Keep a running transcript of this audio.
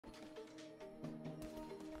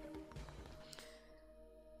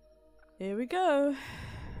Here we go.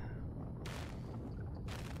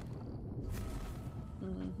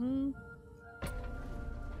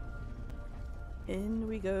 In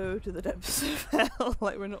we go to the depths of hell,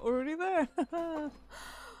 like we're not already there.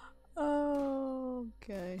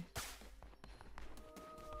 Okay.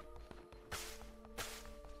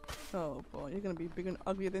 Oh boy, you're gonna be bigger and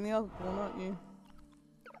uglier than the other one, aren't you?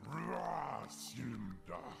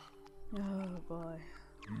 Oh boy.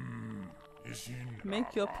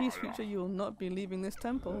 Make your peace, creature. You will not be leaving this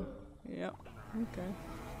temple. Yep. Okay.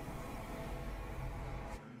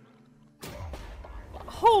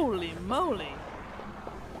 Holy moly!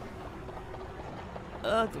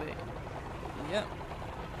 Ugly. Yep.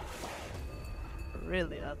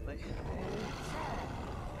 Really ugly.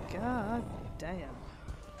 God damn.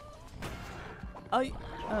 Oh,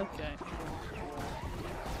 okay.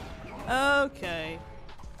 Okay.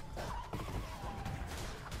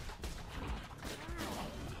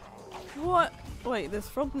 What? Wait, there's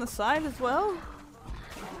from the side as well?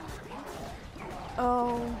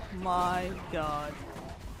 Oh my god.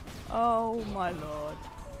 Oh my lord.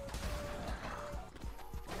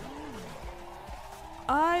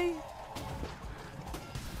 I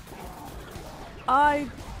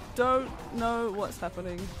don't know what's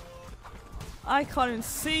happening. I can't even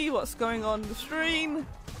see what's going on the screen.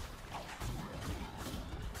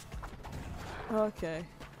 Okay.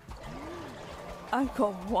 I've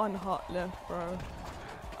got one heart left, bro.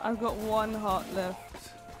 I've got one heart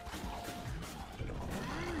left.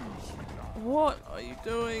 What are you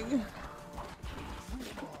doing?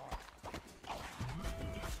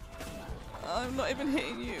 I'm not even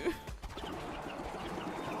hitting you.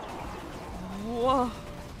 Whoa.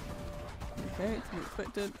 Okay, it's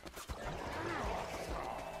expected.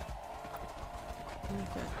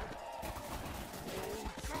 Okay.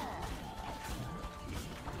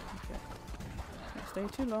 Don't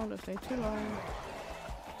stay too long, don't stay too long.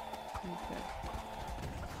 Okay.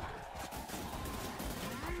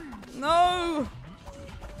 No!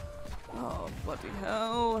 Oh, bloody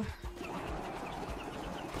hell.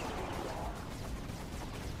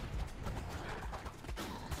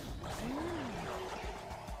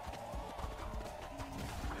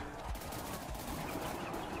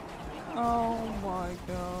 Oh my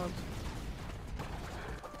god.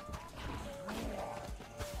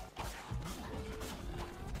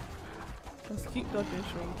 Let's keep dodging,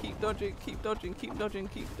 Shring. Keep dodging, keep dodging, keep dodging,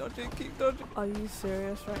 keep dodging, keep dodging. Are you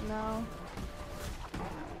serious right now?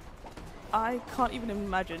 I can't even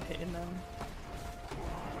imagine hitting them.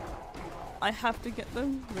 I have to get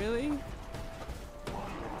them? Really?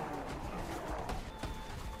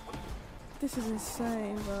 This is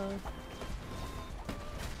insane, bro.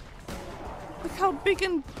 Look how big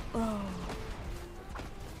and... Oh.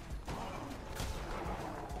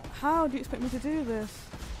 How do you expect me to do this?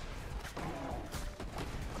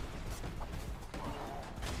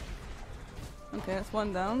 Okay, that's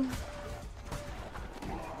one down.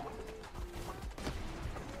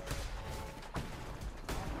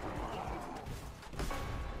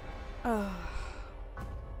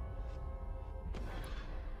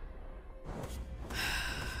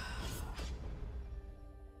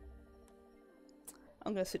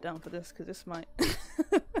 I'm gonna sit down for this because this might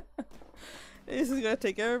this is gonna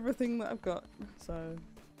take everything that I've got, so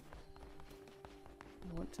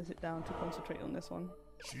I want to sit down to concentrate on this one.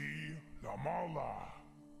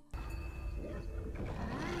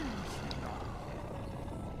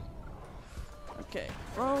 Okay,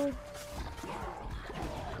 roll.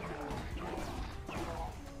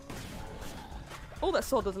 Oh, that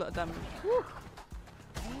sword does a lot of damage. Woo.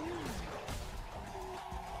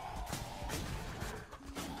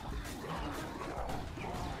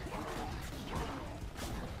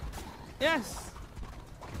 Yes!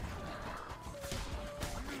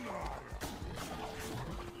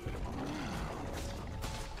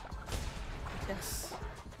 Yes.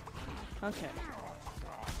 Okay.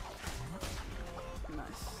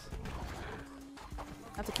 Nice.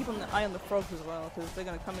 I have to keep an eye on the frogs as well, because they're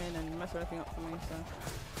going to come in and mess everything up for me, so...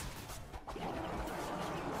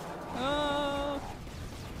 Oh!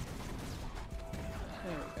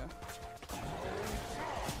 There we go.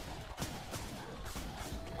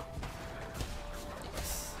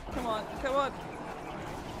 Come on, come on!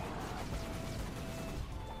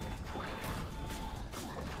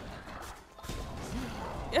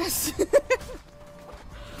 Yes!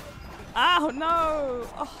 Ow, no!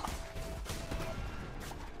 Oh.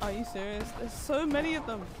 Are you serious? There's so many of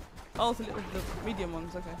them! Oh, the medium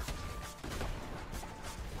ones, okay.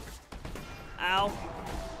 Ow!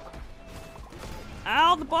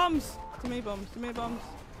 Ow, the bombs! Too many bombs, too many bombs.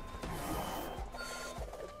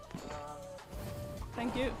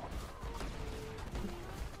 Thank you.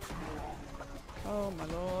 Oh my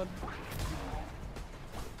lord.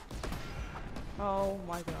 Oh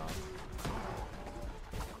my god.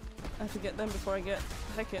 I have to get them before I get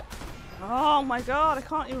Heket. Oh my god, I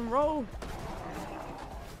can't even roll.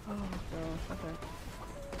 Oh gosh, okay.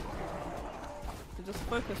 So just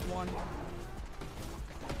focus one.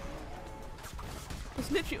 It's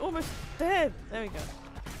literally almost dead. There we go.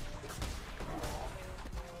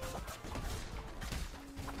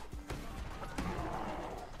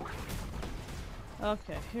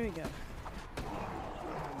 Okay, here we go.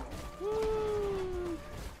 Woo!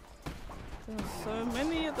 There's so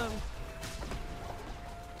many of them.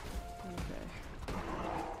 Okay.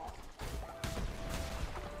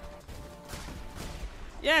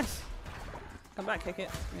 Yes! Come back, kick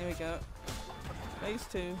it. There we go. Phase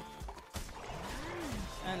 2.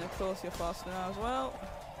 And of course you're faster now as well.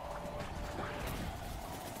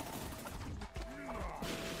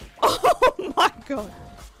 Oh my god!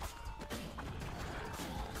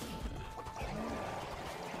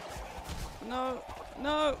 No,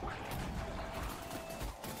 no!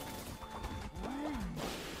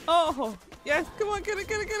 Oh! Yes, come on, get it,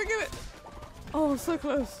 get it, get it, get it! Oh, so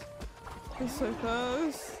close. It's so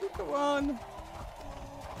close. Come on.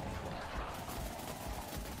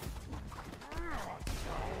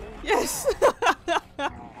 Yes!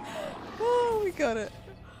 Oh, we got it.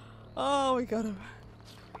 Oh, we got him.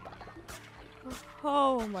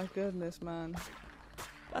 Oh my goodness, man.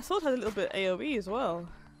 That sword had a little bit AoE as well,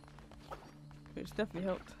 which definitely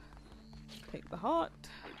helped. Take the heart.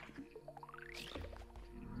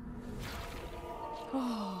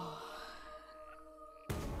 Oh.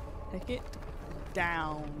 Take it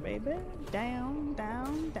down, baby. Down,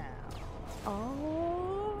 down, down.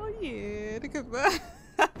 Oh yeah, look at that.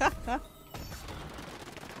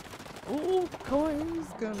 Oh, coins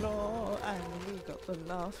galore, and we got the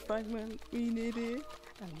last fragment we needed,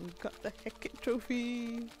 and we got the Heket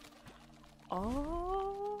trophy.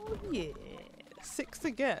 Oh yeah, 6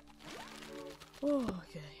 to get. Oh,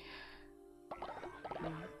 okay.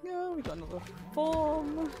 There we go. We got another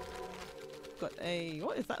form. Got a,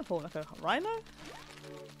 what is that for? Like a rhino?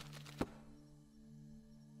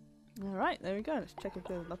 Alright, there we go. Let's check if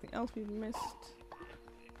there's nothing else we've missed.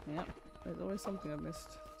 Yep, there's always something I've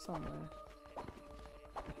missed somewhere.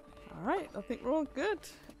 Alright, I think we're all good.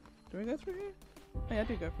 Do we go through here? Oh yeah, I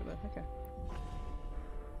do go through there. Okay.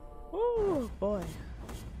 Oh boy.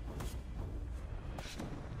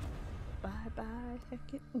 Bye bye,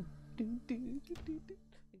 Heket. Do do